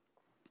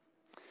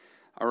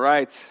All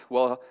right.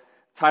 Well,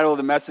 title of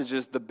the message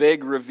is The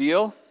Big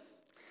Reveal.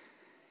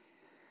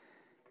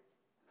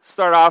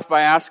 Start off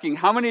by asking,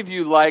 how many of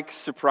you like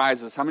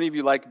surprises? How many of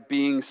you like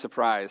being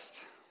surprised?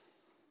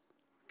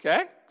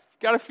 Okay,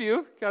 got a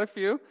few.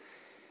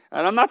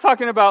 And I'm not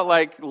talking about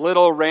like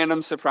little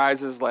random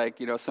surprises like,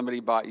 somebody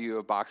bought you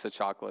a box of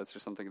chocolates or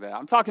something like that.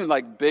 I'm talking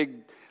like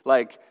big,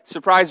 like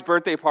surprise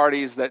birthday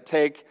parties that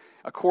take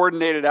a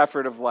coordinated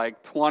effort of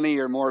like 20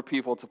 or more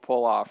people to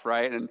pull off,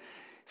 right? And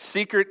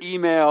secret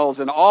emails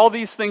and all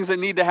these things that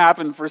need to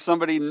happen for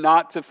somebody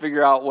not to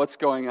figure out what's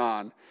going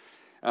on.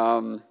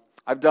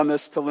 I've done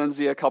this to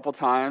Lindsay a couple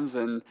times,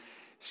 and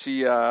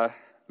she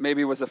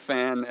maybe was a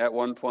fan at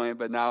one point,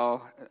 but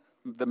now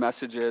the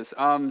message is,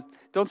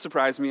 don't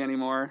surprise me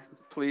anymore.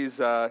 Please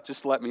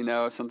just let me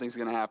know if something's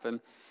going to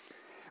happen.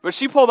 But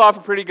she pulled off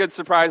a pretty good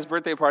surprise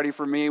birthday party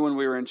for me when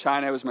we were in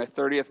China. It was my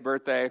 30th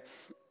birthday.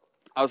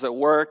 I was at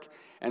work,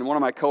 and one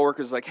of my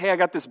coworkers was like, hey, I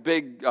got this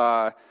big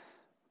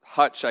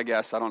hutch, I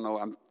guess. I don't know.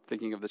 I'm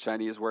thinking of the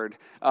Chinese word.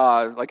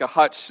 Like a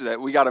hutch that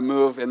we got to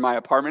move in my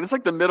apartment. It's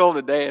like the middle of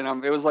the day,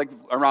 and it was like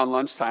around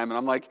lunchtime, and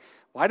I'm like,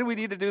 why do we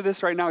need to do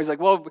this right now? He's like,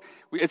 well,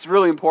 it's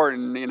really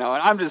important, and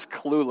I'm just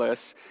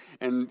clueless.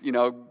 And,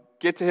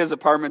 get to his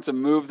apartment to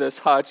move this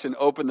hutch and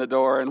open the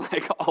door, and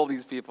like all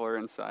these people are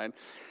inside.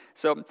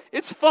 So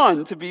it's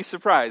fun to be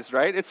surprised,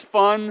 right? It's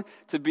fun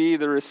to be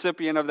the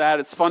recipient of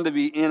that. It's fun to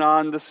be in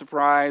on the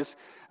surprise,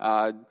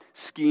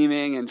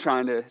 scheming and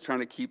trying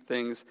to keep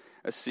things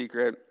a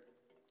secret.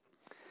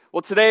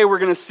 Well, today we're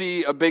going to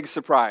see a big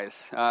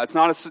surprise. It's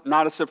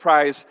not a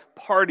surprise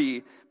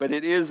party, but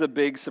it is a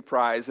big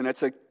surprise, and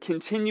it's a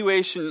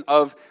continuation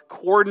of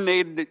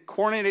coordinated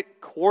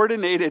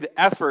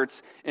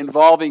efforts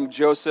involving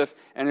Joseph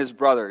and his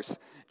brothers.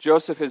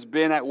 Joseph has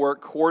been at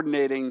work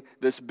coordinating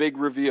this big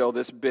reveal,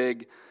 this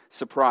big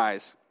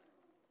surprise.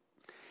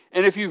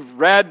 And if you've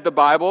read the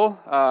Bible,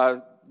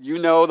 you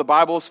know the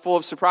Bible is full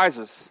of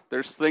surprises.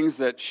 There's things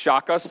that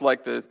shock us,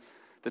 like the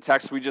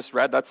text we just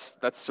read. That's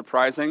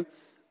surprising.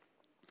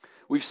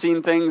 We've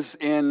seen things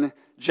in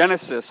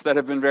Genesis that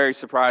have been very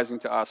surprising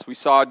to us. We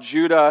saw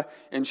Judah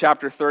in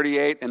chapter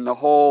 38 and the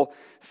whole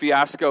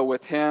fiasco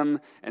with him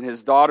and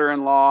his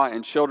daughter-in-law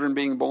and children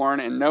being born,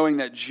 and knowing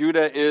that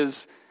Judah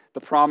is the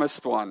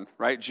promised one,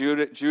 right?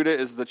 Judah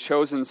is the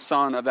chosen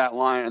son of that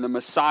line, and the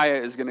Messiah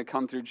is going to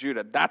come through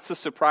Judah. That's a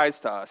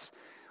surprise to us.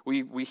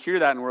 We hear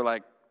that and we're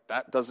like,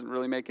 that doesn't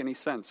really make any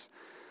sense.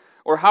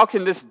 Or how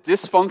can this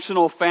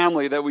dysfunctional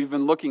family that we've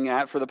been looking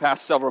at for the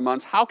past several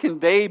months, how can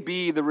they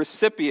be the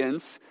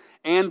recipients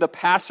and the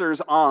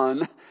passers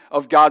on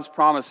of God's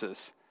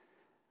promises?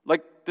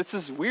 Like, this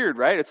is weird,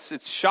 right?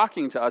 It's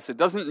shocking to us. It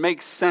doesn't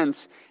make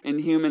sense in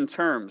human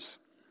terms.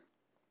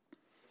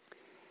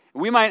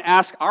 We might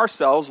ask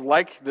ourselves,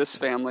 like this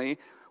family,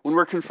 when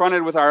we're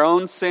confronted with our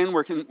own sin,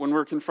 when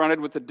we're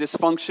confronted with the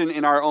dysfunction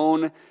in our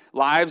own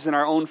lives, in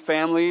our own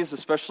families,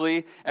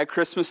 especially at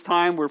Christmas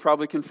time, we're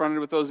probably confronted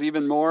with those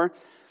even more.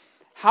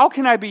 How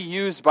can I be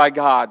used by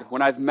God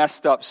when I've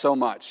messed up so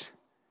much?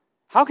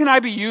 How can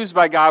I be used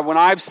by God when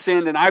I've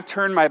sinned and I've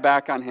turned my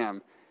back on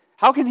Him?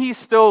 How can He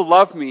still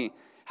love me?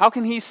 How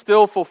can He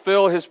still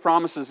fulfill His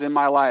promises in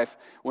my life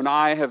when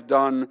I have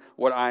done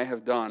what I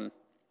have done?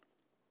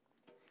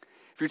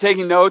 If you're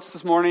taking notes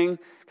this morning,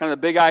 kind of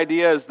the big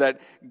idea is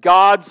that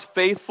God's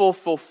faithful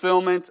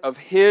fulfillment of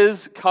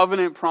His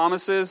covenant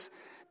promises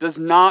does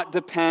not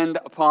depend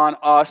upon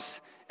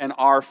us and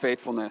our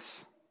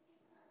faithfulness.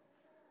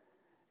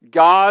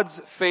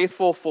 God's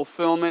faithful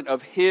fulfillment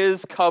of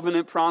His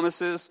covenant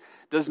promises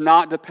does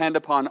not depend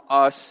upon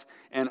us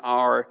and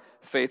our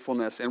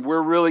faithfulness. And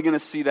we're really going to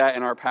see that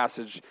in our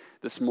passage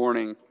this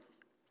morning.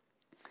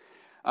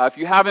 If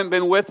you haven't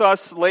been with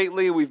us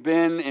lately, we've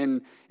been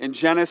in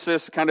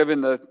Genesis, kind of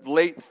in the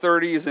late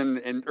 30s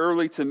and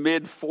early to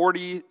mid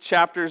 40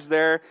 chapters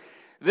there.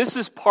 This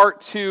is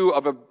part 2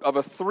 of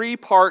a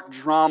 3-part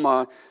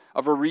drama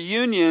of a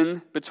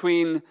reunion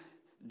between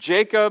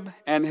Jacob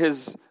and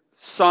his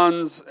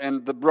sons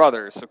and the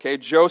brothers, okay?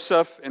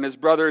 Joseph and his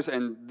brothers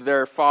and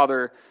their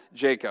father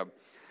Jacob.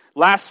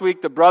 Last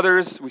week, the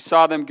brothers, we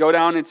saw them go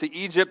down into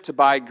Egypt to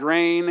buy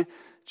grain.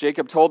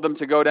 Jacob told them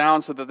to go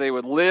down so that they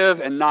would live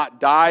and not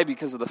die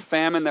because of the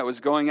famine that was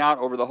going out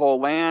over the whole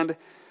land.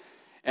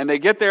 And they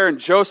get there, and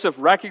Joseph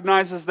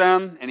recognizes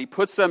them, and he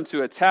puts them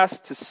to a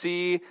test to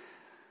see,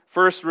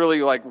 first,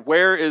 really, like,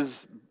 where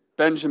is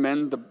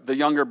Benjamin, the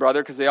younger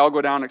brother, because they all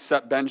go down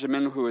except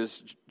Benjamin, who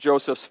is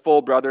Joseph's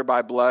full brother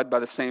by blood, by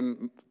the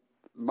same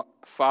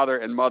father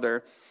and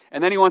mother.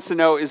 And then he wants to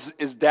know,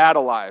 is Dad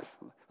alive?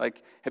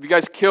 Like, have you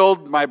guys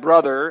killed my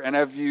brother, and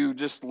have you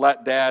just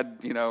let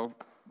Dad,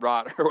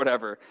 rot or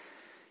whatever?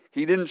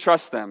 He didn't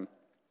trust them.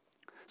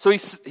 So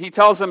he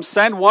tells them,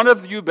 send one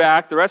of you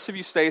back, the rest of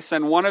you stay,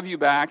 send one of you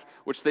back,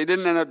 which they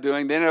didn't end up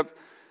doing. They ended up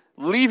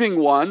leaving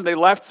one. They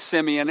left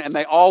Simeon, and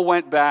they all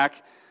went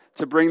back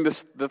to bring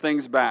the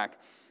things back.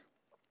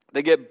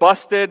 They get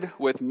busted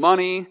with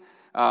money.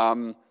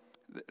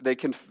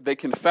 They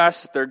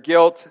confess their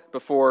guilt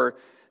before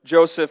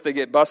Joseph. They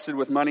get busted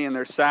with money in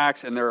their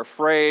sacks, and they're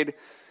afraid.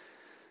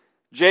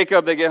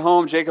 Jacob, they get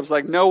home. Jacob's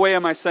like, no way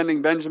am I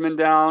sending Benjamin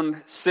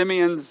down.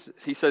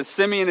 He says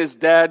Simeon is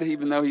dead,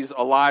 even though he's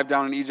alive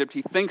down in Egypt.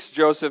 He thinks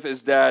Joseph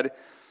is dead.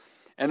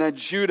 And then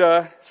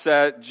Judah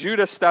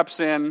steps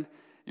in,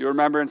 you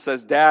remember, and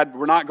says, Dad,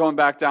 we're not going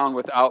back down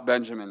without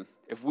Benjamin.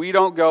 If we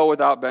don't go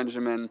without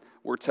Benjamin,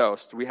 we're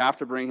toast. We have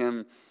to bring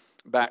him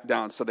back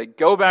down. So they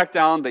go back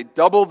down. They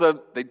double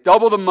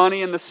the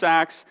money in the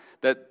sacks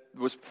that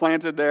was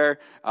planted there.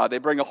 They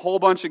bring a whole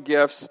bunch of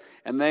gifts,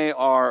 and they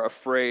are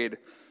afraid.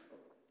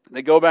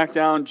 They go back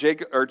down.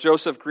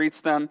 Joseph greets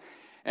them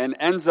and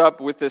ends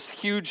up with this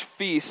huge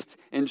feast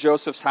in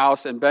Joseph's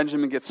house, and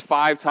Benjamin gets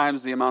 5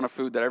 times the amount of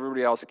food that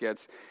everybody else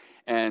gets.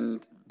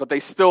 But they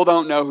still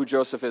don't know who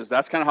Joseph is.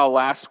 That's kind of how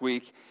last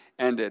week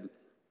ended.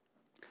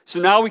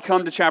 So now we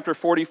come to chapter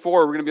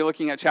 44. We're going to be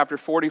looking at chapter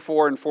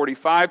 44 and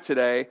 45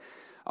 today.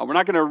 We're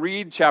not going to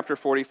read chapter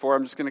 44.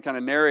 I'm just going to kind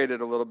of narrate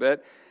it a little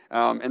bit.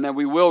 And then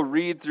we will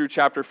read through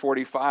chapter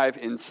 45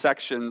 in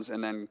sections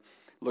and then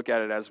look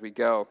at it as we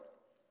go.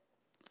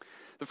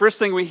 The first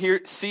thing we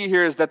see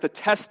here is that the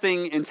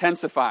testing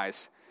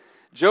intensifies.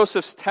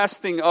 Joseph's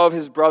testing of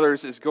his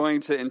brothers is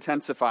going to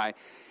intensify.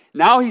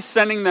 Now he's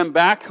sending them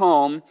back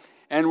home,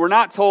 and we're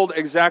not told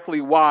exactly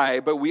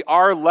why, but we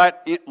are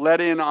let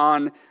in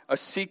on a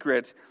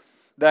secret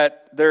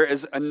that there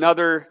is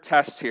another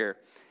test here.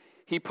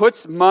 He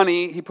puts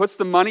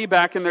the money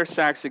back in their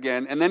sacks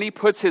again, and then he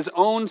puts his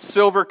own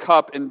silver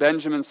cup in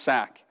Benjamin's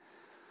sack.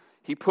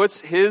 He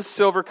puts his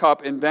silver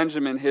cup in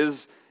Benjamin,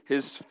 his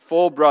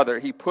full brother.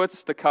 He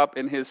puts the cup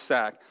in his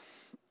sack.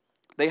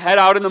 They head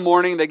out in the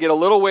morning. They get a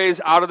little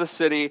ways out of the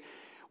city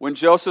when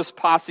Joseph's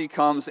posse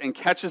comes and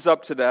catches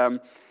up to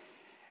them.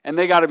 And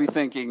they got to be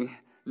thinking,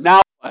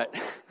 now what?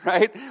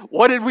 Right?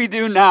 What did we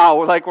do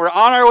now? Like, we're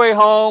on our way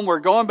home. We're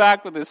going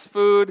back with this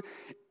food.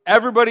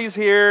 Everybody's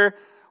here.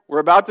 We're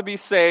about to be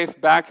safe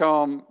back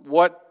home.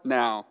 What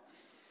now?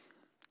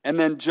 And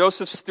then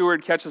Joseph's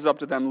steward catches up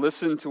to them.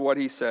 Listen to what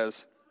he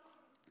says.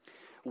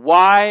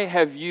 Why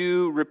have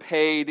you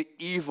repaid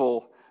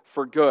evil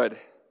for good?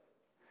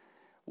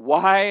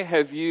 Why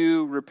have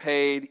you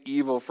repaid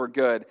evil for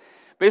good?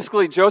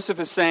 Basically, Joseph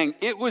is saying,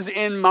 it was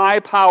in my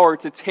power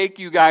to take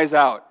you guys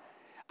out.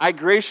 I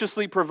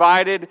graciously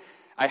provided,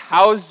 I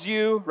housed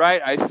you,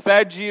 right? I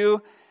fed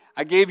you,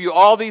 I gave you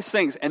all these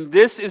things, and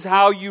this is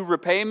how you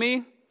repay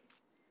me?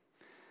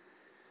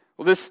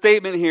 Well, this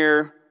statement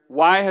here,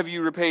 why have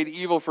you repaid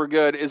evil for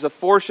good, is a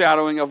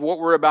foreshadowing of what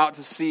we're about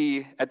to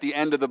see at the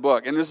end of the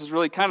book. And this is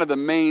really kind of the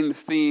main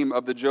theme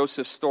of the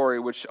Joseph story,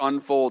 which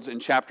unfolds in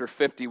chapter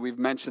 50. We've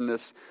mentioned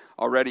this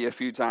already a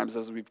few times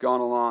as we've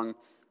gone along.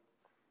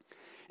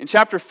 In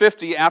chapter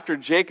 50, after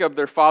Jacob,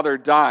 their father,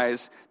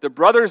 dies, the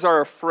brothers are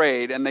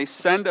afraid, and they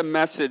send a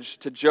message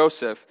to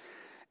Joseph,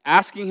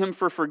 asking him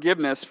for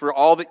forgiveness for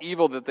all the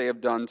evil that they have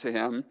done to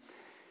him.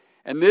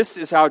 And this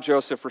is how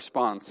Joseph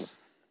responds.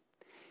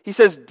 He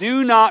says,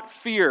 do not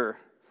fear,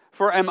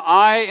 for am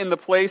I in the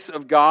place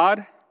of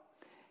God?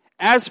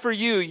 As for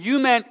you, you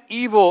meant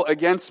evil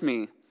against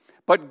me,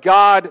 but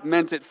God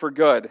meant it for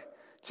good,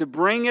 to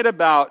bring it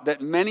about that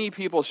many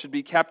people should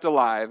be kept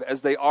alive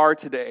as they are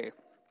today.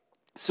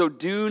 So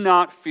do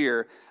not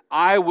fear,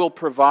 I will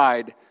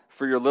provide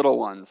for your little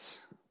ones.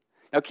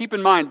 Now keep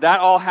in mind, that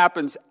all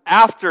happens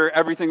after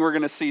everything we're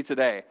going to see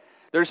today.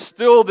 There's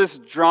still this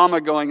drama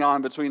going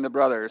on between the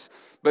brothers,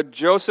 but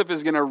Joseph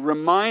is going to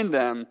remind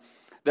them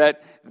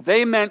that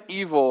they meant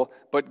evil,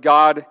 but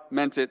God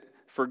meant it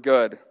for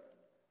good.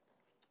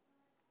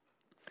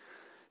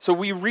 So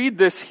we read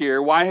this here,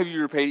 why have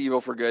you repaid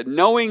evil for good?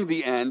 Knowing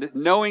the end,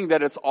 knowing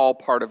that it's all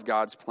part of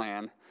God's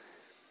plan.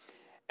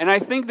 And I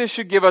think this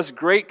should give us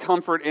great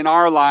comfort in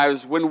our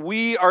lives when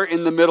we are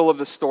in the middle of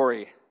the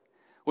story.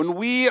 When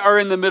we are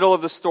in the middle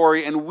of the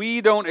story and we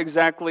don't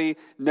exactly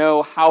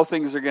know how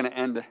things are going to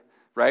end,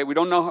 right? We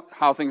don't know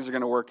how things are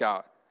going to work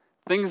out.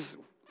 Things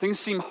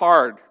seem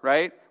hard,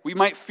 right? We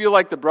might feel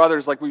like the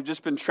brothers, like we've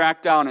just been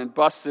tracked down and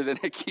busted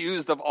and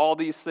accused of all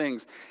these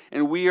things.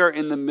 And we are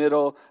in the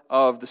middle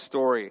of the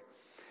story.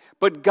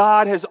 But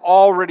God has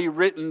already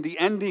written the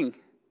ending.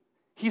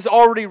 He's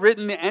already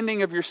written the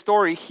ending of your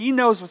story. He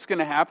knows what's going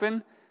to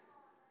happen.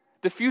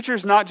 The future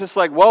is not just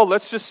like, well,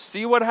 let's just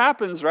see what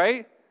happens,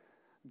 right?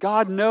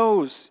 God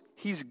knows.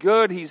 He's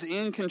good. He's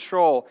in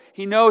control.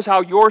 He knows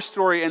how your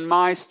story and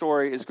my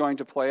story is going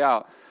to play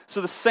out. So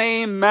the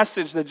same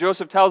message that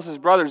Joseph tells his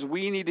brothers,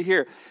 we need to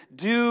hear.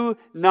 Do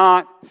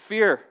not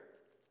fear.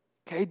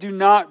 Okay, do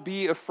not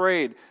be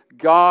afraid.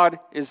 God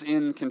is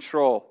in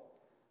control.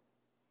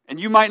 And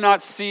you might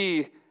not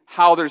see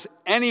how there's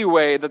any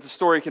way that the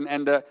story can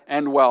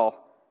end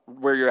well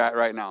where you're at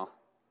right now.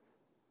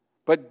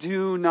 But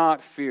do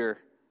not fear.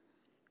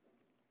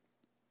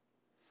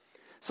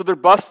 So they're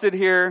busted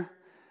here.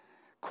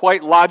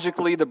 Quite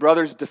logically, the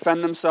brothers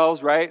defend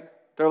themselves, right?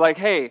 They're like,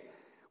 hey,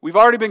 we've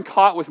already been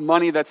caught with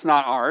money that's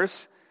not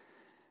ours.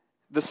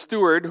 The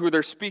steward who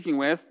they're speaking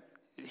with,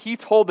 he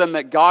told them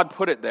that God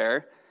put it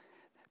there.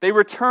 They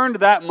returned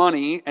that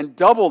money and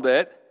doubled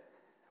it.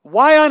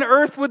 Why on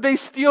earth would they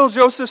steal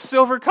Joseph's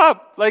silver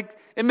cup? Like,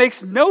 it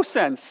makes no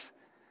sense.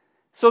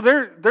 So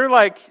they're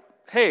like,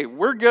 hey,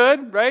 we're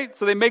good, right?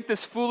 So they make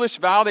this foolish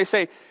vow. They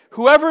say,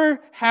 whoever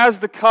has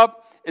the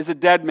cup is a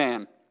dead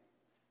man.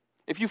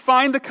 If you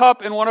find the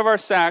cup in one of our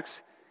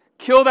sacks,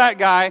 kill that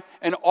guy,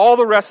 and all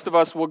the rest of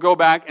us will go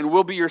back and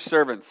we'll be your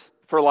servants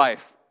for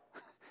life.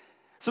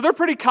 So they're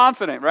pretty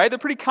confident, right? They're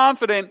pretty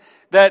confident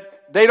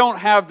that they don't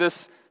have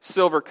this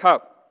silver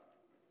cup.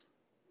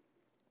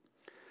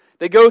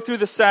 They go through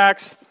the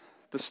sacks.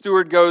 The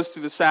steward goes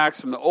through the sacks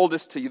from the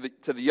oldest to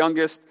the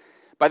youngest.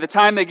 By the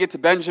time they get to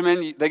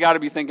Benjamin, they got to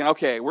be thinking,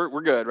 okay,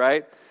 we're good,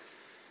 right?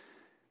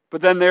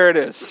 But then there it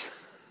is.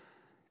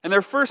 And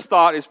their first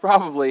thought is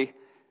probably,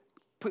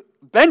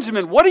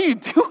 Benjamin, what are you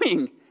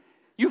doing?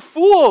 You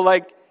fool,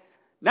 like,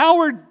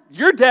 now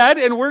you're dead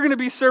and we're going to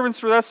be servants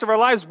for the rest of our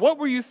lives. What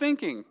were you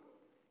thinking?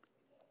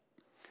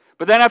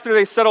 But then after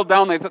they settled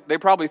down, they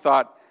probably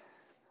thought,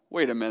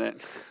 wait a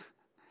minute.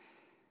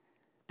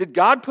 Did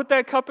God put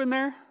that cup in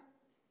there?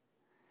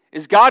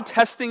 Is God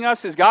testing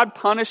us? Is God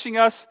punishing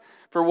us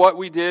for what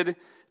we did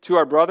to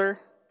our brother?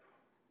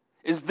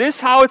 Is this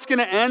how it's going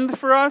to end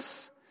for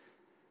us?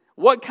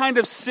 What kind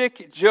of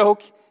sick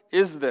joke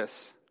is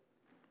this?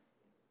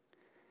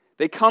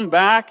 They come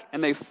back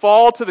and they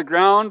fall to the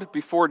ground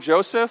before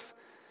Joseph.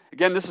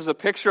 Again, this is a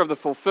picture of the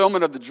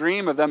fulfillment of the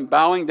dream of them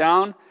bowing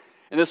down.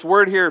 And this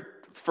word here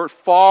for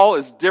fall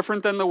is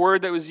different than the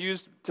word that was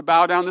used to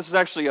bow down. This is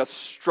actually a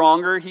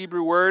stronger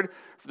Hebrew word.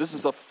 This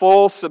is a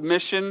full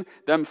submission,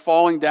 them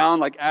falling down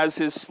like as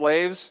his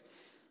slaves.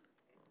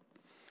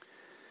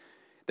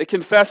 They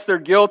confess their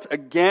guilt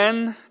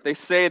again. They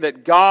say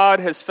that God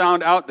has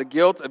found out the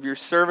guilt of your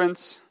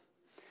servants.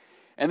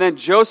 And then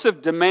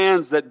Joseph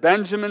demands that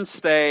Benjamin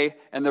stay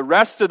and the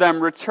rest of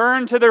them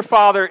return to their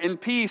father in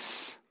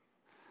peace.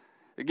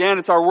 Again,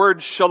 it's our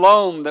word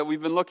shalom that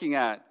we've been looking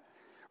at.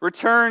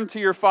 Return to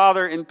your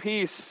father in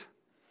peace.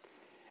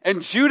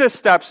 And Judah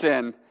steps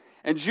in.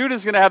 And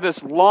Judah's going to have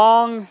this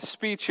long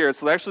speech here.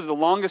 It's actually the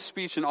longest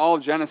speech in all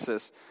of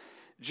Genesis.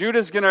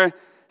 Judah's going to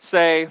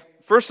say,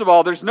 first of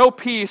all, there's no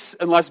peace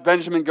unless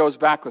Benjamin goes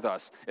back with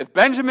us. If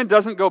Benjamin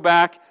doesn't go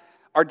back,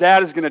 our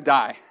dad is going to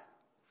die.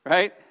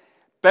 Right?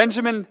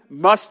 Benjamin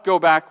must go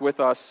back with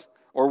us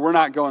or we're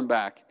not going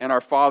back. And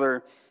our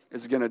father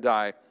is going to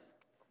die.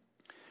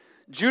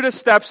 Judah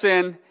steps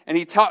in and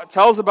he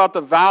tells about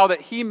the vow that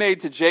he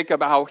made to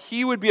Jacob, how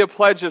he would be a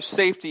pledge of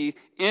safety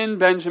in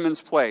Benjamin's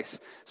place.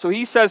 So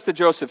he says to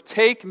Joseph,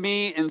 take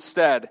me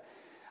instead.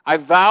 I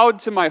vowed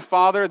to my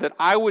father that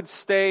I would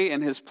stay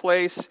in his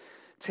place.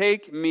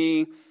 Take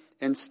me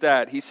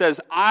instead. He says,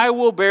 I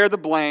will bear the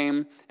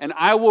blame and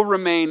I will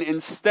remain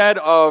instead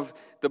of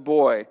the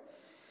boy.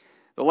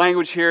 The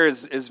language here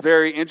is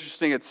very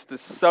interesting. It's the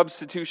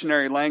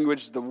substitutionary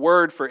language. The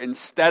word for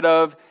instead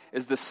of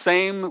is the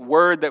same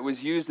word that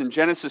was used in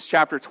Genesis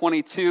chapter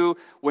 22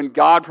 when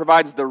God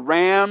provides the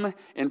ram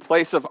in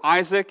place of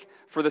Isaac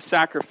for the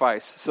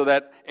sacrifice, so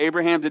that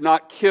Abraham did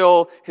not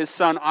kill his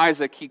son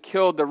Isaac. He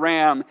killed the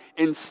ram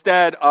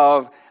instead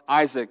of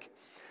Isaac.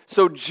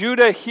 So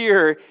Judah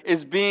here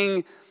is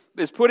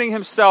putting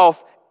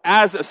himself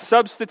as a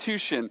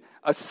substitution,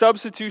 a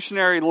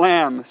substitutionary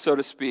lamb, so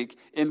to speak,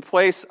 in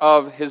place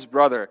of his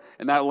brother.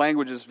 And that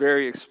language is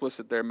very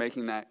explicit there,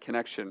 making that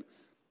connection.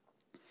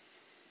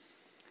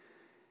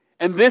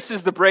 And this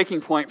is the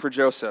breaking point for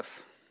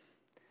Joseph.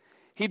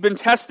 He'd been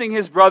testing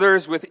his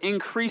brothers with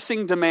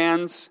increasing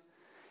demands.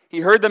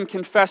 He heard them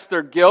confess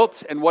their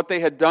guilt and what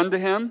they had done to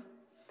him.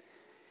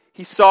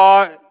 He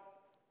saw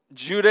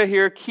Judah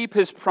here keep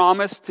his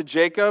promise to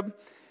Jacob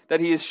that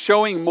he is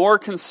showing more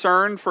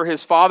concern for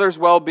his father's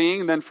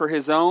well-being than for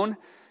his own.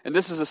 And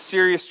this is a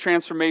serious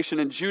transformation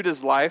in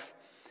Judah's life.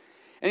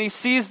 And he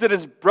sees that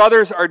his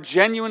brothers are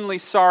genuinely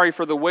sorry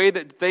for the way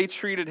that they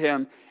treated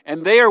him,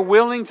 and they are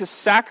willing to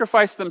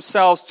sacrifice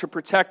themselves to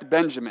protect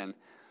Benjamin.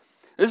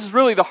 This is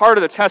really the heart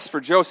of the test for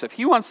Joseph.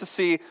 He wants to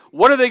see,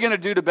 what are they going to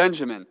do to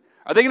Benjamin?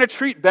 Are they going to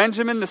treat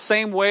Benjamin the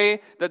same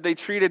way that they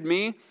treated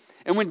me?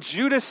 And when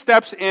Judah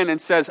steps in and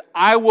says,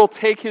 I will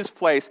take his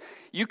place,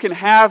 you can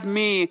have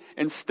me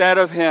instead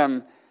of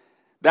him,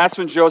 that's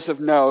when Joseph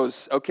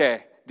knows,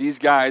 okay, these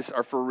guys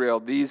are for real.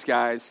 These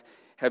guys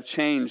have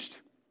changed.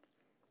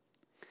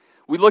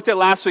 We looked at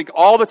last week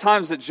all the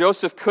times that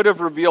Joseph could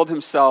have revealed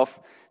himself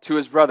to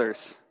his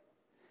brothers.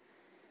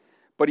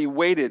 But he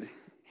waited.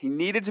 He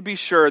needed to be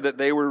sure that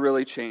they were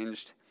really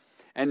changed.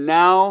 And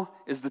now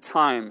is the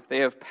time. They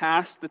have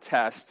passed the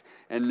test,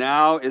 and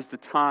now is the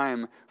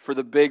time for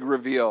the big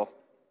reveal.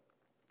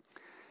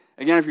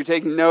 Again, if you're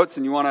taking notes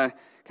and you want to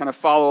kind of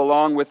follow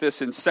along with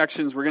this in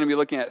sections, we're going to be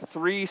looking at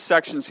 3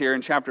 sections here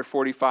in chapter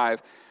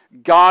 45.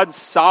 God's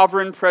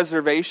sovereign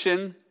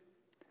preservation,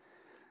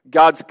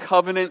 God's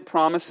covenant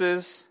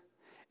promises,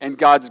 and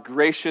God's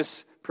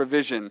gracious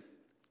provision.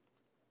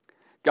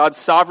 God's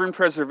sovereign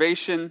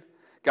preservation,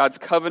 God's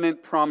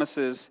covenant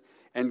promises,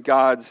 and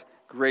God's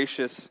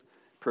gracious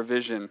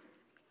provision.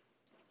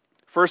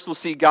 First, we'll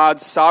see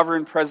God's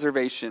sovereign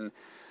preservation.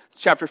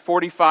 Chapter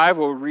 45,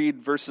 we'll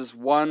read verses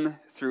 1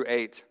 through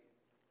 8.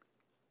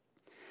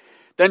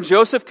 Then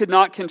Joseph could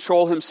not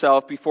control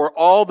himself before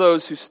all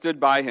those who stood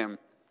by him.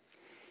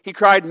 He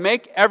cried,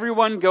 "Make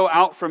everyone go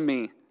out from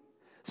me."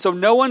 So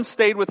no one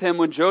stayed with him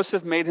when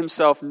Joseph made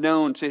himself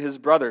known to his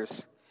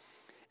brothers.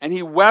 And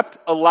he wept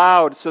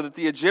aloud so that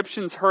the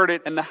Egyptians heard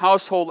it and the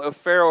household of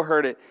Pharaoh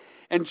heard it.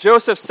 And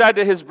Joseph said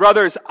to his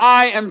brothers,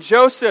 "I am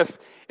Joseph.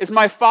 Is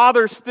my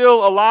father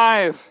still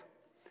alive?"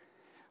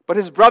 But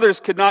his brothers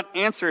could not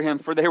answer him,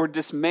 for they were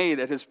dismayed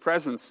at his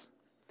presence.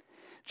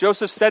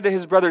 Joseph said to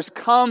his brothers,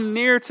 "Come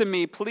near to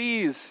me,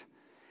 please."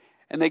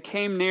 And they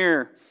came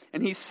near.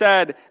 And he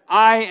said,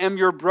 "I am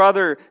your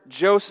brother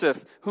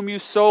Joseph, whom you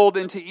sold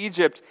into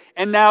Egypt.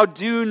 And now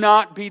do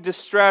not be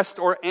distressed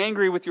or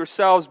angry with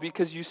yourselves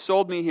because you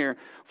sold me here.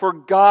 For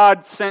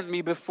God sent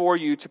me before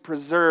you to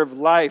preserve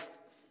life.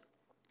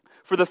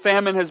 For the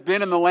famine has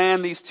been in the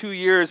land these 2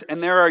 years,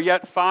 and there are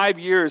yet 5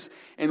 years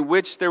in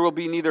which there will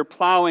be neither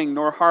plowing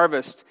nor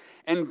harvest.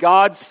 And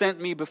God sent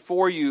me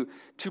before you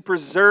to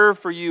preserve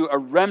for you a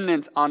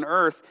remnant on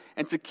earth,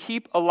 and to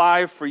keep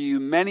alive for you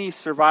many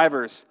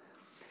survivors.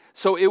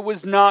 So it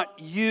was not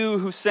you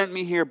who sent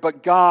me here,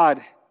 but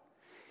God.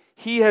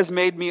 He has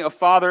made me a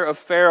father of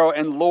Pharaoh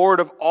and lord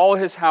of all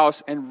his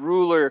house and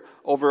ruler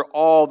over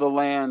all the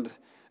land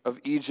of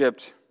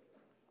Egypt."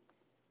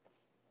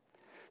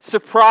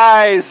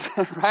 Surprise,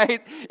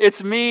 right?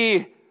 It's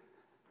me.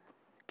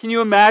 Can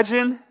you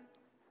imagine?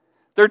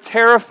 They're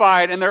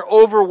terrified and they're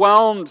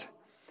overwhelmed.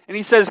 And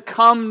he says,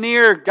 "Come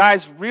near."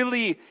 Guys,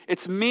 really,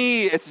 it's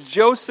me. It's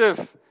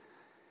Joseph.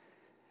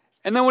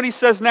 And then what he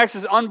says next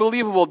is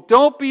unbelievable.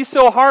 "Don't be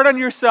so hard on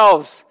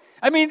yourselves."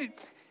 I mean,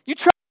 you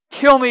try to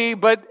kill me,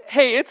 but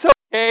hey, it's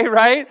okay,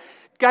 right?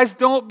 Guys,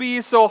 don't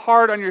be so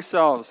hard on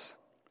yourselves.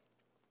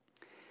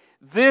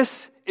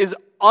 This is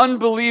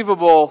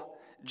unbelievable,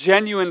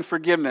 genuine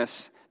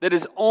forgiveness that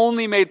is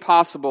only made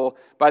possible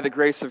by the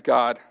grace of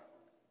God.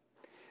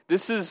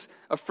 This is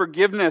a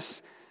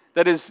forgiveness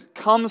that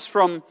comes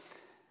from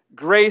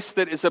grace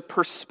that is a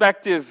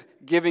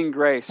perspective-giving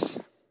grace.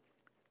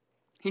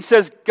 He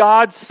says,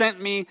 "God sent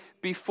me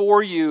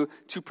before you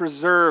to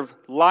preserve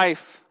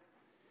life.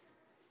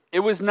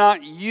 It was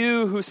not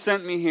you who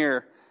sent me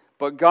here,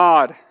 but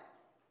God."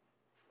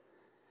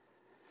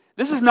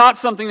 This is not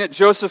something that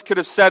Joseph could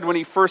have said when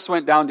he first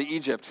went down to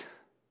Egypt.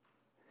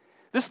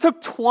 This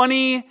took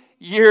 20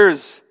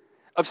 years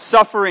of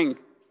suffering,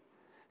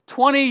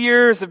 20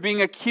 years of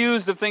being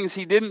accused of things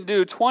he didn't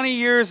do, 20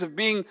 years of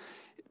being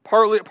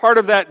part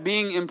of that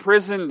being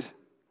imprisoned,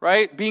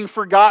 right? Being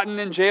forgotten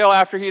in jail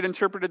after he had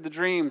interpreted the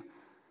dream.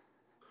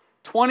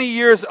 20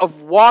 years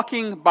of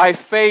walking by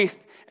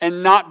faith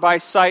and not by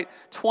sight.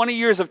 20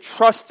 years of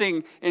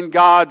trusting in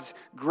God's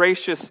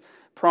gracious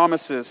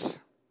promises.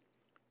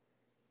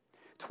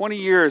 20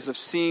 years of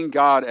seeing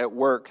God at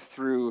work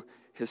through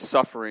his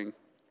suffering.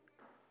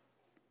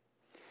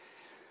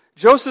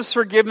 Joseph's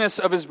forgiveness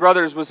of his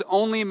brothers was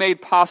only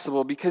made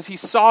possible because he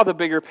saw the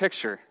bigger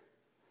picture.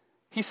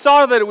 He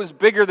saw that it was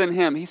bigger than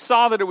him. He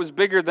saw that it was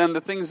bigger than the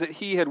things that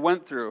he had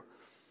went through.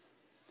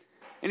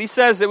 And he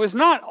says, "It was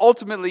not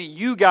ultimately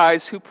you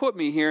guys who put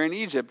me here in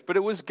Egypt, but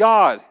it was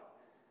God.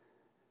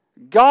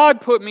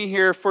 God put me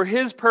here for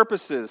his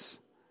purposes,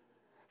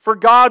 for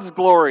God's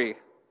glory,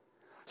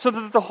 so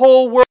that the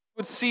whole world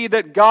would see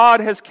that God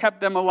has kept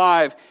them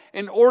alive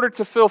in order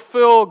to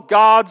fulfill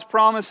God's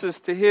promises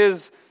to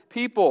his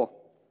people."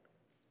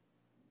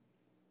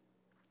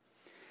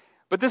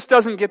 But this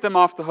doesn't get them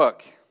off the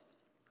hook.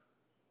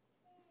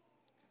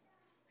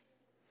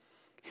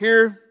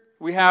 Here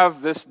we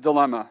have this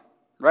dilemma,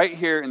 right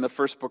here in the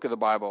first book of the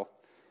Bible.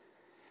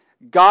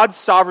 God's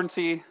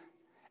sovereignty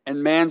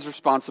and man's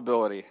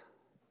responsibility.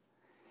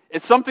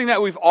 It's something that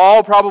we've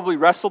all probably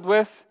wrestled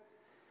with.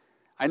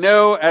 I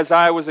know as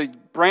I was a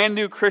brand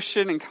new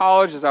Christian in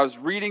college, as I was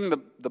reading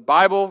the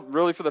Bible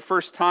really for the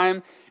first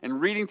time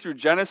and reading through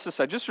Genesis,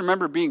 I just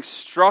remember being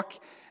struck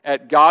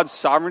at God's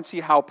sovereignty,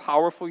 how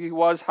powerful he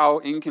was, how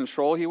in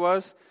control he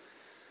was.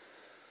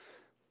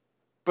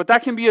 But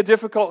that can be a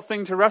difficult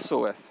thing to wrestle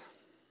with.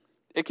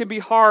 It can be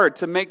hard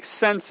to make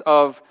sense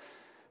of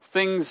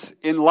things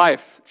in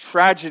life,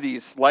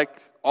 tragedies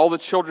like all the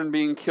children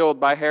being killed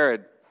by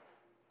Herod,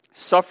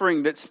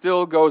 suffering that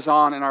still goes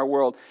on in our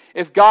world.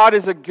 If God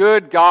is a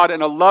good God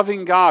and a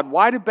loving God,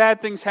 why do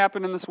bad things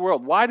happen in this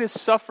world? Why does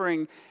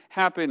suffering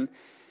happen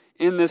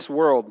in this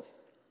world?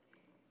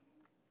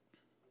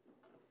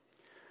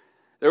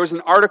 There was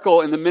an article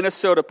in the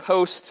Minnesota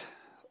Post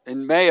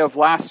in May of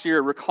last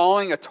year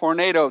recalling a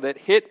tornado that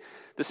hit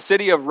the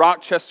city of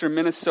Rochester,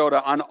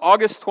 Minnesota on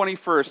August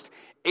 21st,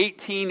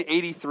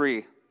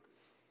 1883.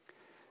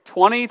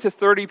 20 to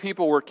 30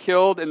 people were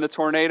killed in the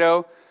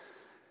tornado.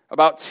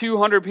 About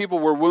 200 people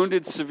were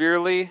wounded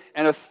severely,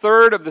 and a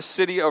third of the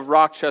city of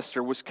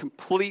Rochester was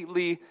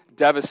completely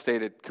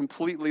devastated,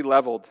 completely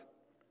leveled.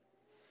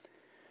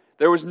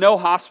 There was no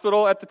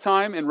hospital at the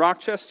time in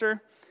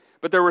Rochester,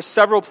 but there were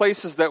several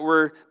places that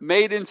were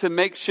made into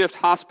makeshift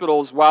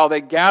hospitals while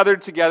they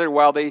gathered together,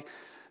 while they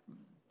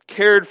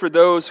cared for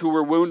those who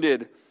were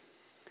wounded.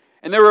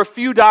 And there were a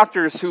few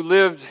doctors who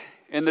lived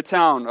in the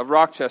town of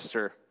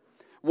Rochester.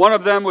 One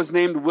of them was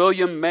named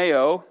William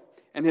Mayo,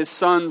 and his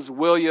sons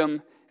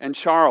William and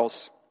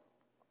Charles.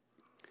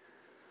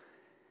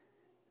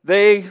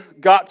 They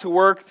got to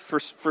work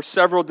for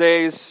several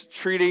days,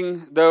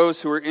 treating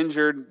those who were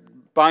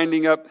injured,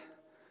 binding up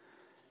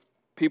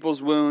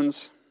people's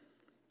wounds.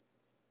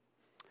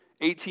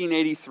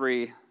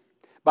 1883.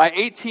 By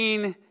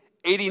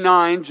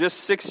 1889,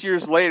 just 6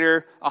 years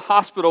later, a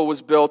hospital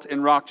was built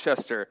in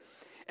Rochester.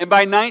 And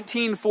by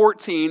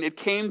 1914, it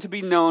came to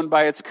be known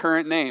by its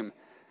current name,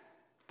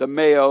 the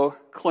Mayo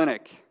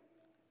Clinic.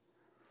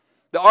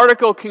 The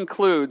article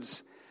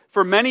concludes,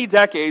 for many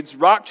decades,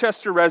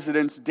 Rochester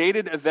residents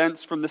dated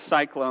events from the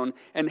cyclone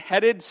and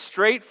headed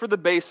straight for the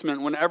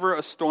basement whenever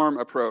a storm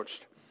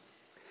approached.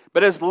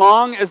 But as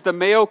long as the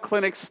Mayo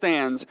Clinic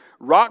stands,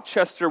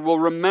 Rochester will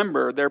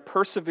remember their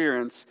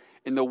perseverance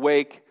in the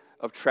wake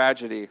of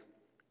tragedy.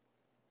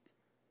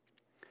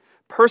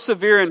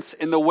 Perseverance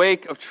in the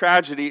wake of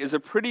tragedy is a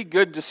pretty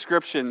good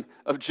description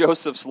of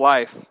Joseph's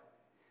life.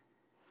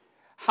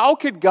 How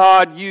could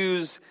God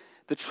use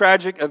the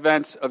tragic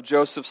events of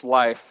Joseph's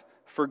life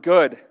for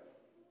good?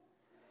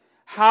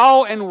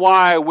 How and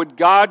why would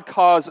God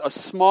cause a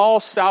small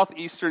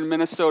southeastern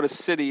Minnesota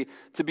city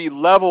to be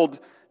leveled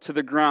to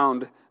the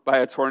ground by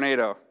a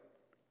tornado?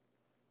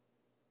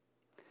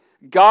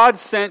 God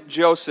sent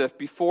Joseph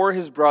before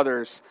his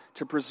brothers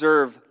to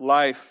preserve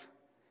life.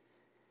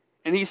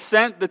 And he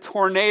sent the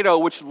tornado,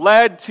 which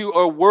led to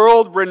a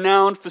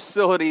world-renowned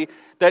facility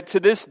that to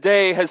this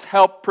day has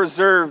helped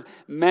preserve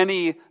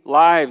many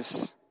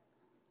lives.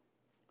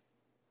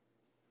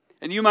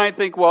 And you might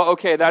think, well,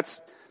 okay,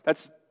 that's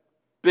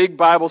big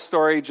Bible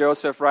story,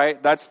 Joseph,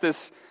 right? That's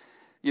this,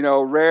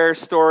 rare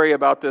story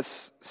about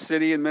this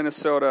city in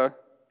Minnesota.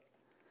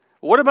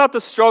 What about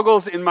the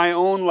struggles in my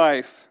own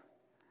life?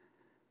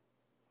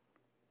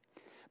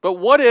 But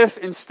what if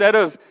instead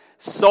of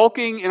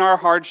sulking in our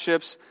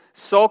hardships,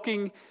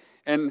 sulking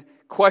and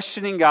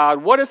questioning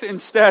God, what if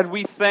instead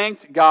we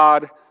thanked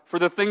God for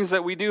the things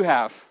that we do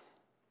have?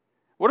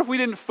 What if we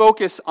didn't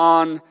focus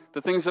on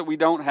the things that we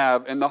don't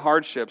have and the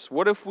hardships?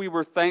 What if we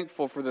were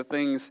thankful for the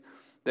things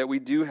that we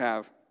do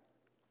have?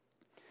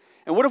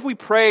 And what if we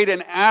prayed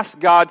and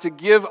asked God to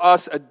give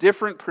us a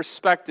different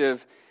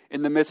perspective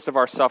in the midst of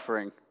our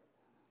suffering?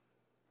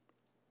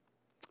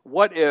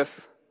 What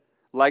if,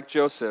 like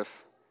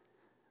Joseph,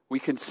 we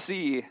can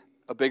see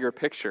a bigger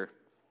picture?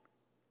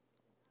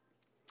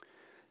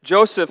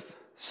 Joseph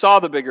saw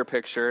the bigger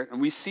picture, and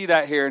we see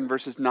that here in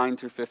verses 9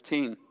 through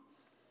 15.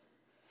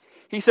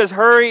 He says,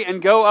 "Hurry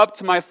and go up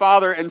to my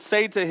father and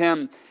say to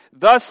him,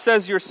 'Thus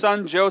says your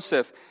son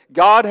Joseph,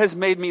 God has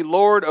made me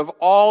Lord of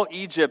all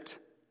Egypt.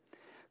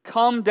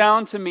 Come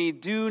down to me,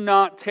 do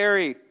not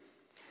tarry.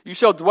 You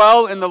shall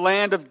dwell in the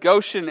land of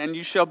Goshen, and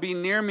you shall be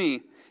near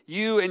me,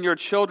 you and your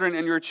children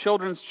and your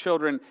children's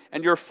children,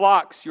 and your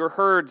flocks, your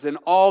herds, and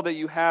all that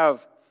you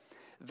have.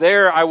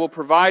 There I will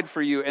provide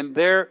for you, and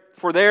there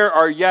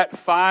are yet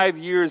 5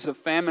 years of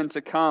famine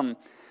to come,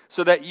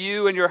 so that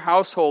you and your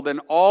household and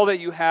all that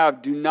you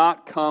have do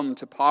not come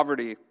to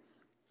poverty.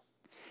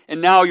 And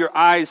now your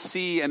eyes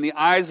see, and the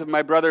eyes of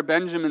my brother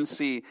Benjamin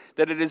see,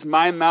 that it is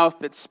my mouth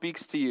that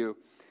speaks to you.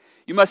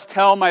 You must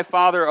tell my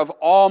father of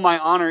all my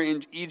honor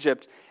in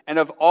Egypt, and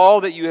of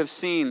all that you have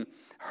seen.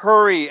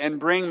 Hurry and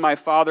bring my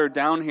father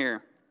down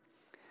here.'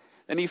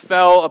 Then he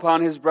fell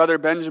upon his brother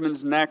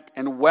Benjamin's neck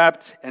and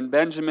wept, and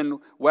Benjamin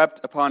wept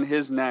upon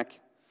his neck.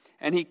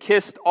 And he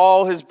kissed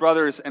all his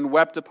brothers and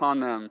wept upon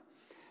them.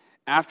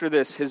 After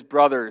this, his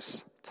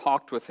brothers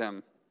talked with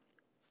him."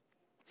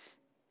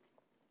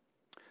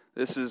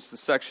 This is the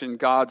section,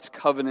 God's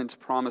covenant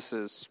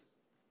promises.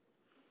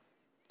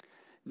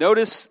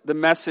 Notice the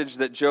message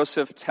that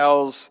Joseph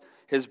tells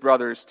his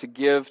brothers to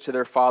give to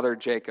their father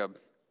Jacob.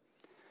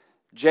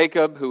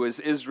 Jacob, who is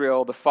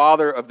Israel, the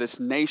father of this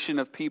nation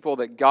of people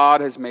that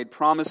God has made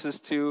promises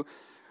to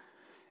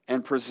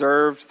and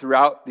preserved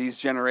throughout these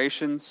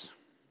generations.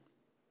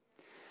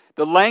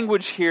 The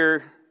language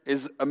here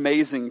is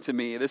amazing to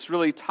me. This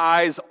really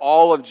ties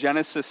all of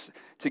Genesis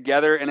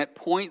together, and it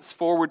points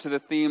forward to the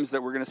themes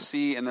that we're going to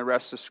see in the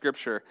rest of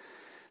Scripture.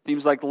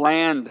 Themes like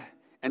land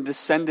and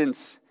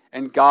descendants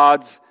and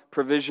God's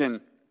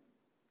provision.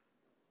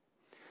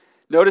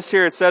 Notice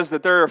here it says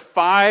that there are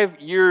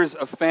 5 years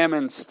of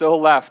famine still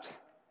left.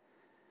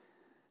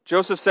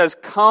 Joseph says,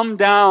 "Come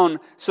down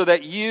so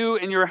that you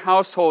and your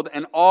household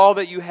and all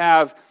that you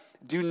have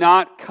do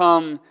not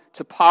come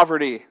to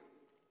poverty."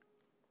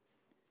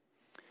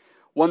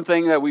 One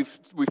thing that we've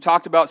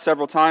talked about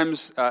several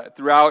times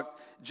throughout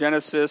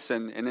Genesis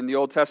and in the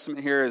Old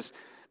Testament here is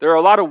there are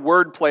a lot of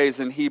word plays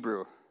in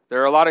Hebrew.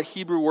 There are a lot of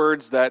Hebrew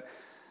words that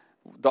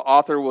the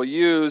author will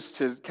use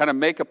to kind of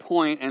make a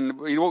point, and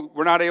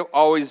we're not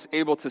always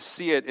able to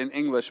see it in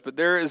English, but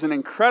there is an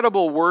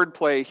incredible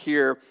wordplay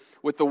here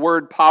with the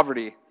word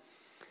poverty.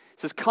 It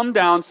says, "Come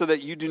down so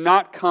that you do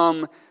not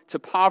come to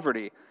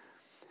poverty."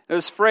 Now,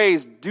 this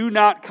phrase, "do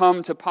not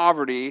come to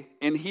poverty,"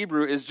 in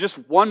Hebrew is just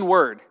one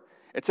word.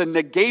 It's a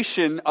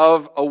negation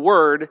of a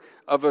word,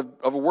 of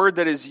a word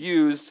that is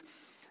used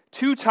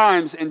 2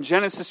 times in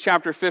Genesis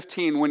chapter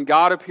 15 when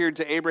God appeared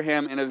to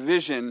Abraham in a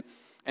vision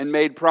and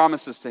made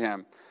promises to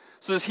him.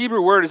 So this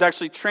Hebrew word is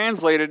actually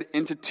translated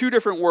into two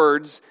different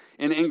words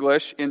in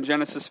English in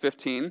Genesis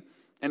 15,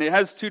 and it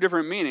has two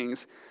different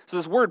meanings. So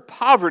this word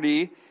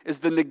poverty is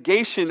the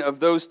negation of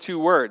those two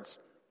words.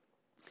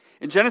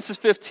 In Genesis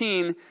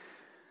 15,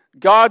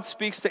 God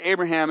speaks to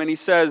Abraham and he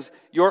says,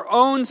 "Your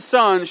own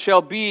son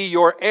shall be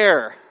your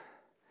heir."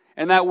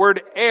 And that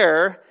word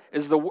heir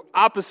is the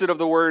opposite of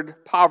the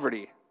word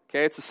poverty.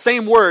 Okay, it's the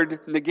same word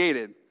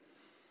negated.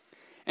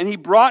 And he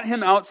brought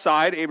him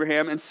outside,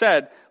 Abraham, and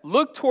said,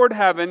 "Look toward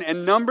heaven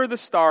and number the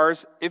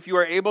stars, if you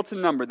are able to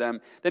number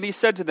them." Then he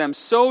said to them,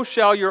 "So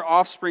shall your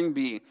offspring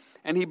be."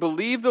 And he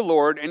believed the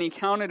Lord, and he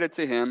counted it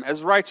to him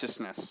as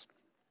righteousness.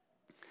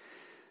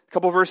 A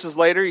couple verses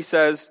later,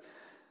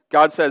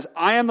 God says,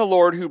 "I am the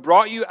Lord who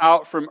brought you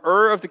out from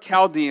Ur of the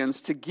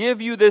Chaldeans to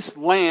give you this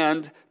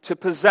land to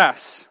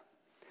possess."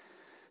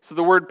 So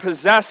the word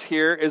possess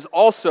here is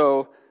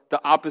also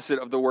the opposite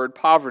of the word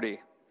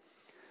poverty.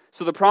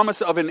 So the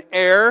promise of an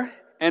heir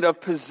and of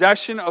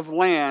possession of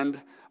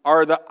land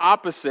are the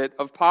opposite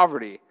of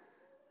poverty.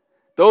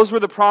 Those were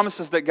the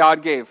promises that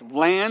God gave,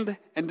 land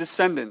and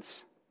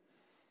descendants.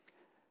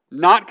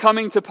 Not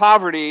coming to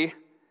poverty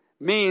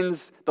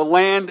means the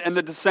land and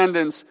the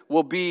descendants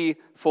will be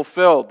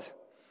fulfilled.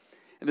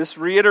 And this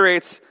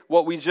reiterates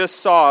what we just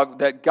saw,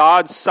 that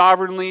God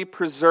sovereignly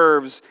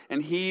preserves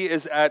and he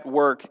is at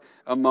work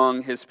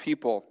among his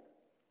people.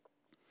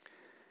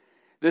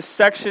 This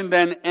section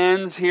then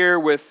ends here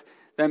with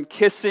them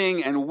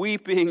kissing and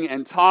weeping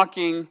and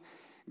talking.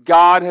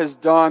 God has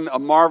done a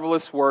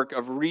marvelous work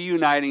of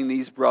reuniting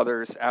these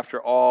brothers after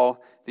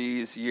all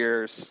these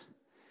years.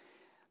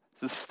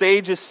 The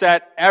stage is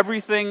set.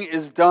 Everything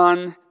is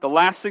done. The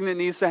last thing that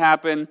needs to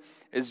happen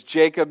is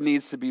Jacob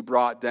needs to be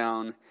brought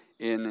down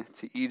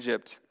into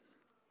Egypt.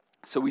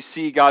 So we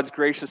see God's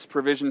gracious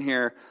provision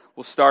here.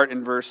 We'll start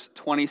in verse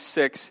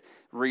 26,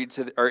 read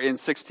to the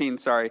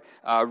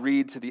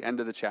end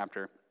of the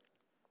chapter.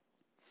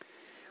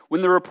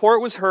 When the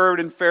report was heard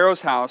in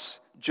Pharaoh's house,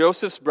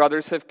 "Joseph's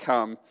brothers have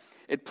come,"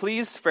 it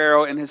pleased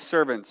Pharaoh and his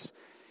servants.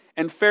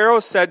 And Pharaoh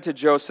said to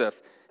Joseph,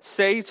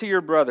 "Say to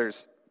your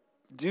brothers,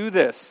 do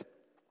this,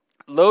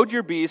 load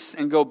your beasts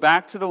and go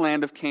back to the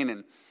land of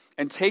Canaan,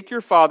 and take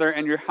your father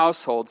and your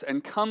households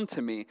and come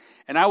to me,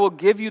 and I will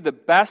give you the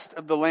best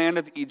of the land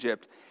of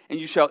Egypt, and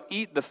you shall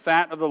eat the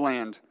fat of the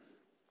land.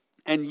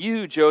 And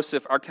you,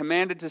 Joseph, are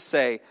commanded to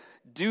say,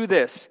 do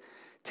this,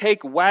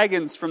 take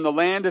wagons from the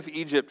land of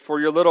Egypt for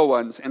your little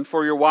ones and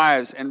for your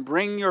wives, and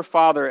bring your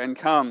father and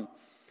come.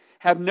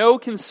 Have no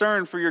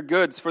concern for your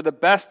goods, for the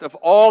best of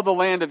all the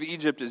land of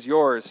Egypt is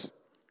yours."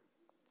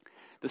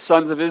 The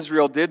sons of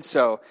Israel did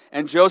so,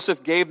 and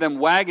Joseph gave them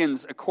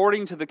wagons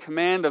according to the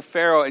command of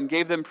Pharaoh, and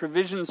gave them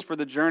provisions for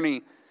the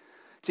journey.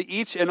 To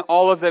each and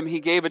all of them he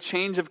gave a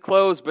change of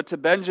clothes, but to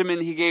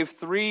Benjamin he gave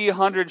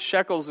 300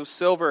 shekels of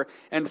silver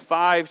and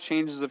 5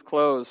 changes of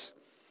clothes.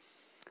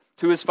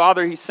 To his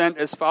father he sent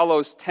as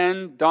follows: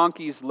 10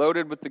 donkeys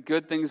loaded with the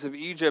good things of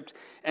Egypt,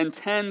 and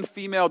 10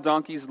 female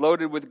donkeys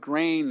loaded with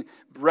grain,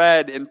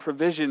 bread, and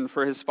provision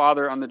for his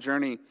father on the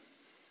journey.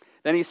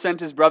 Then he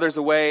sent his brothers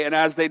away, and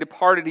as they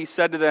departed he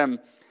said to them,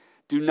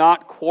 "Do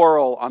not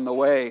quarrel on the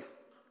way."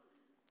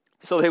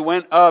 So they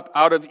went up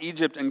out of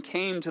Egypt and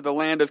came to the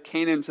land of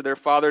Canaan to their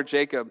father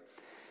Jacob.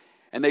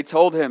 And they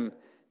told him,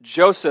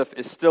 "Joseph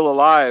is still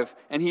alive,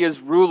 and he is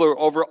ruler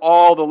over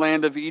all the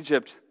land of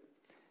Egypt."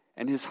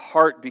 And his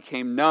heart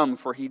became numb,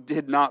 for he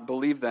did not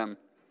believe them.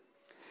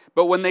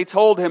 But when they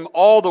told him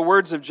all the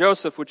words of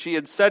Joseph which he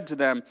had said to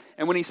them,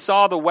 and when he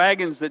saw the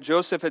wagons that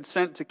Joseph had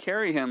sent to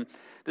carry him,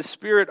 the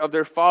spirit of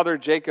their father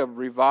Jacob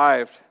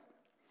revived.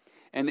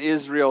 And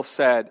Israel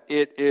said,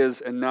 "It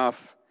is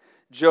enough.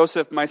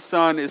 Joseph, my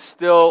son, is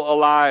still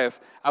alive.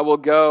 I will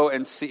go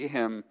and see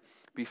him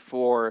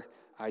before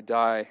I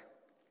die."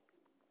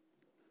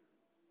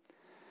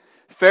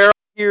 Pharaoh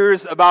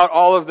hears about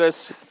all of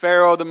this.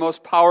 Pharaoh, the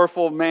most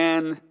powerful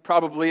man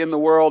probably in the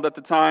world at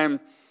the time.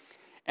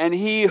 And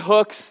he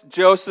hooks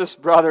Joseph's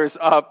brothers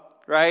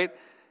up, right?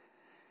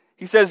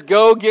 He says,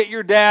 "Go get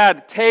your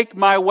dad. Take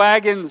my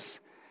wagons."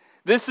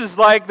 This is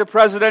like the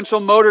presidential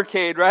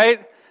motorcade,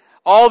 right?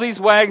 All these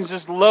wagons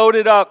just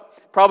loaded up.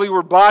 Probably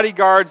were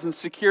bodyguards and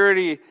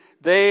security.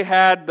 They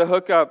had the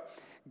hookup.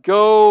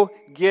 "Go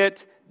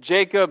get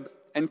Jacob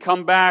and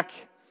come back.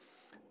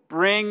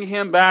 Bring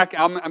him back.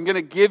 I'm going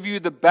to give you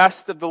the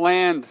best of the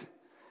land."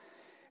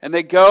 And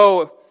they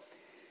go,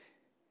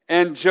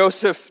 and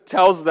Joseph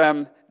tells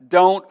them,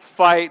 don't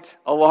fight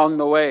along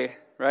the way,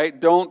 right?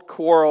 Don't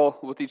quarrel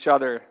with each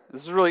other.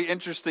 This is a really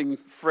interesting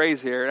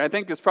phrase here, and I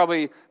think it's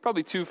probably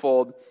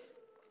twofold.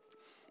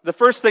 The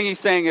first thing he's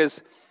saying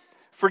is,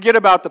 forget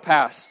about the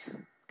past.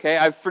 Okay,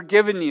 I've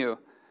forgiven you.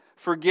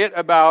 Forget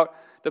about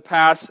the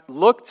past.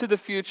 Look to the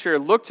future.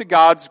 Look to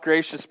God's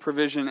gracious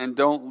provision, and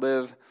don't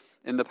live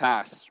in the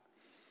past.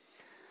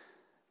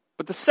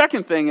 But the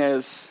second thing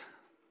is,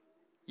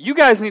 you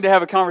guys need to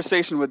have a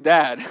conversation with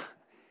Dad,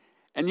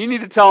 and you need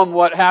to tell him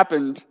what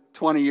happened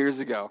 20 years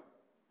ago.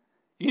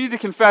 You need to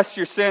confess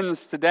your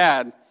sins to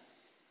Dad.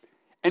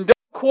 And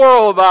don't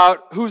quarrel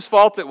about whose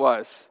fault it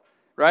was,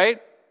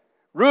 right?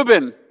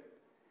 Reuben,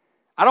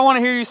 I don't want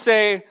to hear you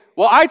say,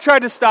 well, I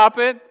tried to stop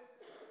it,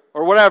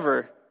 or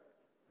whatever.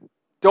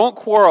 Don't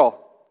quarrel.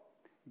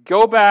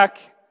 Go back,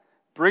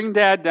 bring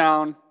Dad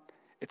down.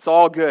 It's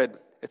all good.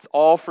 It's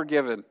all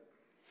forgiven.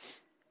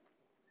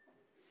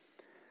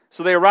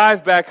 So they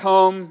arrive back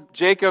home.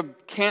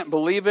 Jacob can't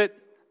believe it,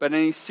 but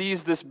then he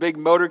sees this big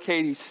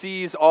motorcade. He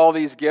sees all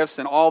these gifts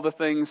and all the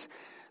things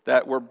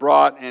that were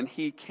brought, and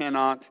he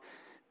cannot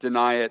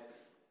deny it.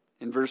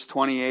 In verse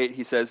 28,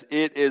 he says,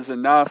 "It is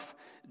enough.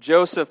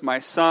 Joseph, my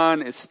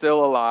son, is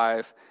still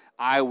alive.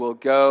 I will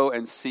go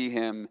and see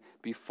him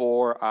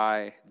before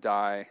I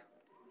die."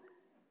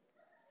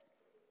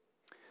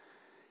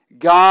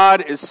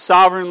 God is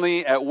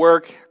sovereignly at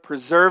work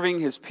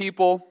preserving his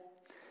people,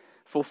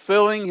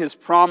 fulfilling his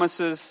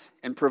promises,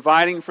 and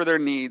providing for their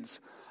needs,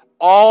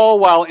 all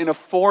while in a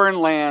foreign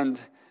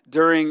land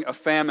during a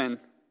famine.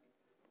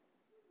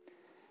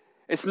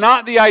 It's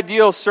not the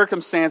ideal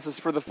circumstances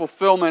for the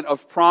fulfillment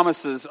of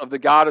promises of the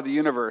God of the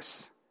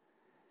universe.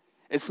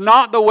 It's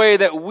not the way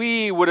that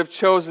we would have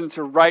chosen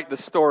to write the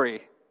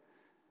story.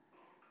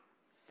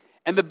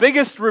 And the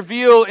biggest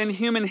reveal in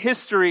human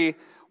history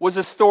was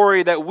a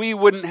story that we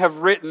wouldn't have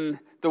written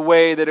the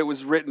way that it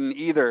was written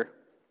either.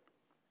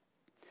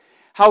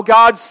 How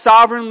God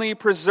sovereignly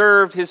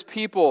preserved his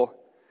people,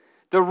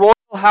 the royal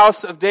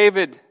house of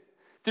David,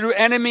 through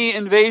enemy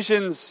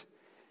invasions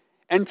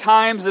and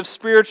times of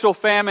spiritual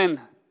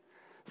famine,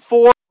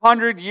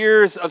 400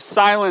 years of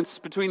silence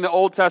between the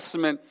Old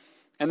Testament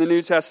and the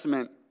New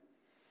Testament.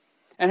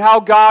 And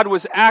how God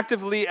was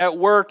actively at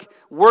work,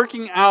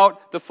 working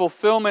out the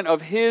fulfillment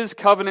of his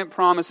covenant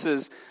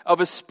promises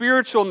of a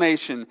spiritual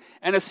nation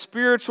and a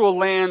spiritual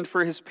land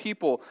for his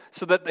people,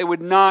 so that they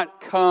would not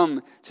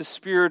come to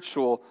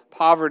spiritual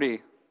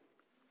poverty.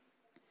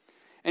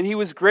 And he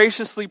was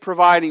graciously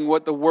providing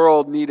what the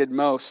world needed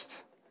most: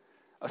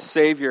 a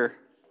Savior.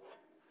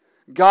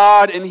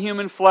 God in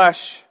human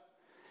flesh,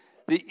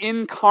 the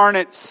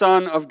incarnate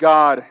Son of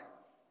God.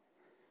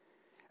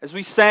 As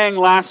we sang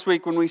last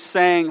week when we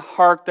sang,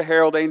 "Hark the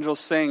Herald Angels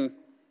Sing,"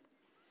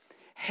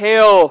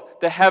 "Hail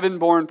the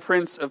heaven-born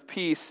Prince of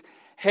Peace,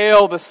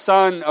 hail the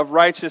Son of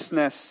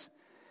Righteousness,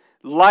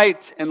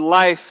 light and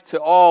life to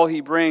all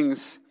he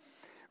brings,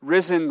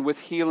 risen with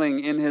healing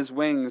in his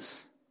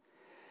wings.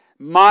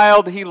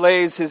 Mild he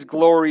lays his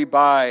glory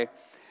by,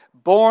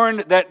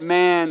 born that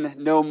man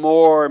no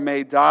more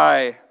may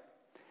die,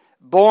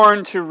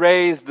 born to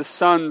raise the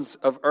sons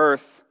of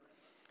earth,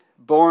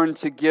 born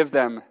to give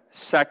them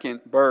second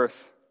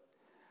birth.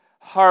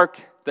 Hark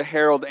the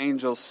herald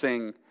angels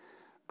sing,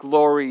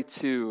 glory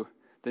to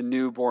the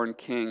newborn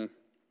King."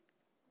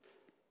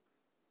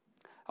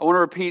 I want to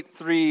repeat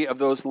 3 of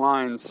those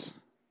lines.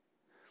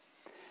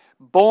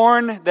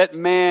 Born that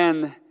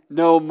man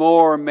no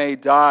more may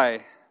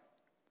die,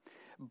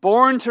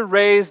 born to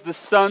raise the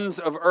sons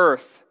of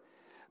earth,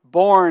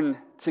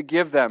 born to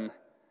give them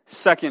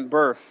second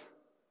birth.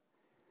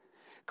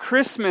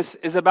 Christmas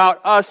is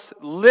about us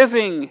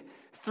living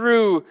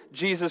through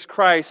Jesus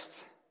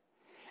Christ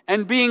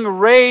and being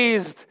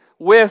raised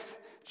with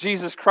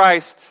Jesus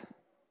Christ,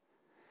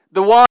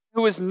 the one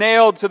who was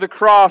nailed to the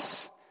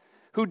cross,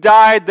 who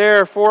died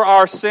there for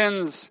our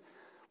sins,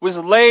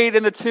 was laid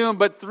in the tomb,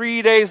 but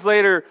 3 days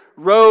later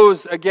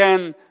rose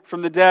again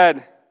from the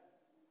dead.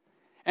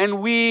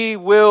 And we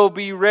will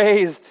be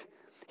raised.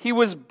 He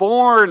was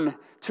born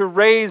to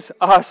raise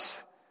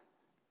us,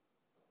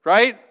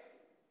 right?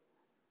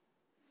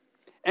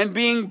 And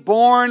being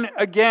born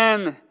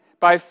again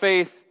by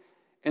faith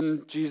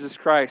in Jesus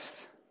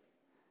Christ.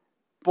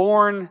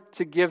 Born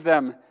to give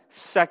them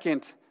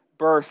second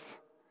birth.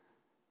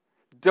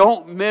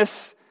 Don't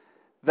miss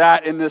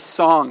that in this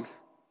song.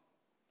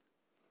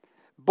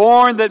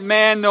 Born that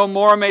man no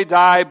more may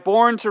die,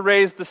 born to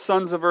raise the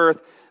sons of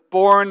earth,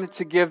 born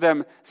to give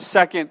them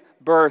second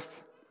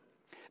birth.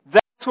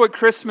 That's what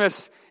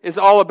Christmas is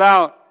all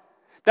about.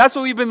 That's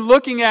what we've been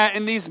looking at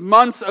in these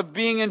months of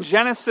being in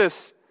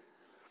Genesis.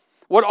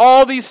 What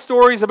all these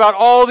stories about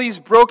all these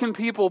broken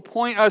people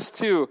point us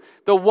to,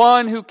 the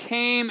one who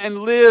came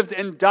and lived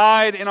and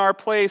died in our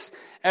place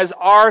as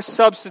our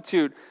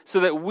substitute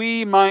so that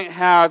we might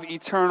have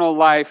eternal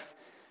life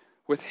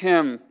with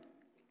him.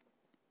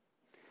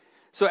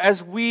 So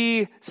as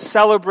we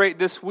celebrate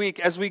this week,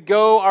 as we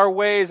go our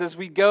ways, as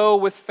we go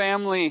with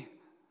family,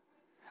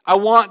 I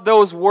want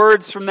those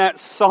words from that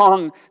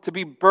song to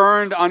be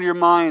burned on your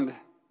mind.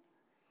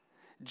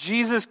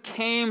 Jesus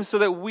came so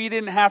that we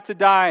didn't have to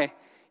die.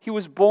 He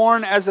was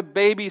born as a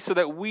baby so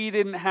that we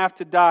didn't have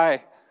to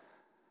die,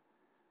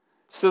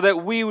 so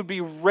that we would be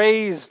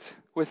raised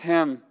with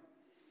him,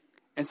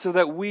 and so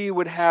that we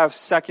would have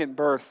second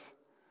birth.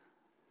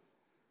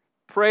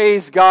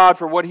 Praise God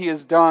for what he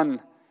has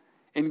done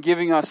in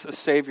giving us a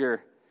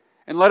Savior.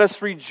 And let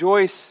us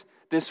rejoice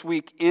this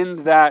week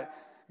in that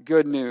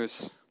good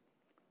news.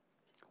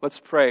 Let's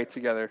pray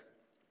together.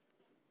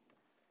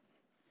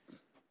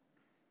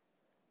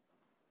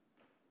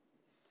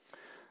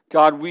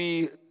 God,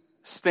 we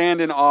stand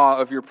in awe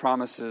of your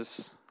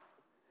promises.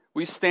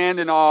 We stand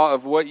in awe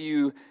of what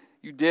you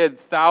you did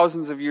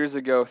thousands of years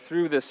ago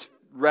through this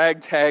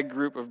ragtag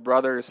group of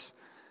brothers.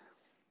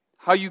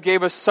 How you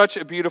gave us such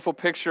a beautiful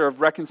picture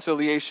of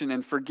reconciliation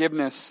and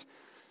forgiveness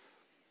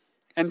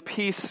and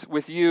peace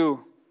with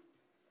you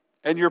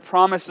and your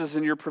promises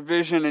and your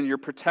provision and your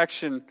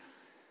protection.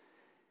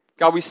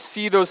 God, we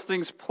see those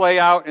things play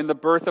out in the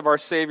birth of our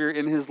Savior,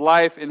 in his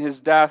life, in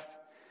his death.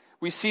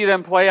 We see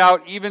them play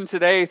out even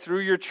today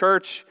through your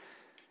church,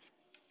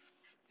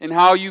 in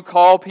how you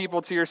call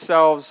people to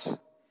yourselves,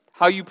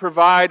 how you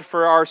provide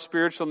for our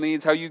spiritual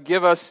needs, how you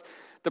give us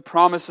the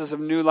promises of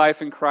new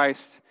life in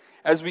Christ.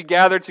 As we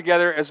gather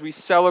together, as we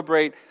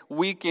celebrate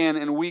week in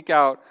and week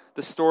out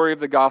the story of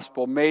the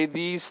gospel, may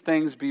these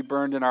things be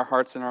burned in our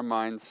hearts and our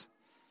minds.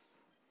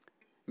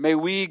 May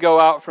we go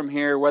out from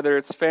here, whether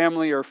it's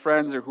family or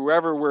friends or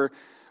whoever we're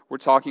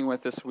talking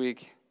with this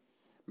week,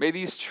 may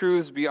these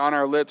truths be on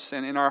our lips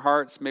and in our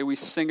hearts. May we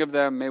sing of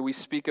them. May we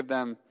speak of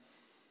them.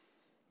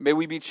 May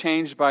we be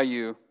changed by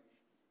you.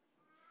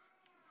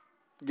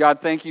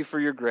 God, thank you for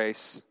your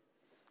grace.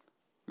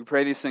 We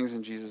pray these things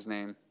in Jesus'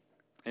 name.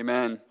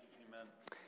 Amen.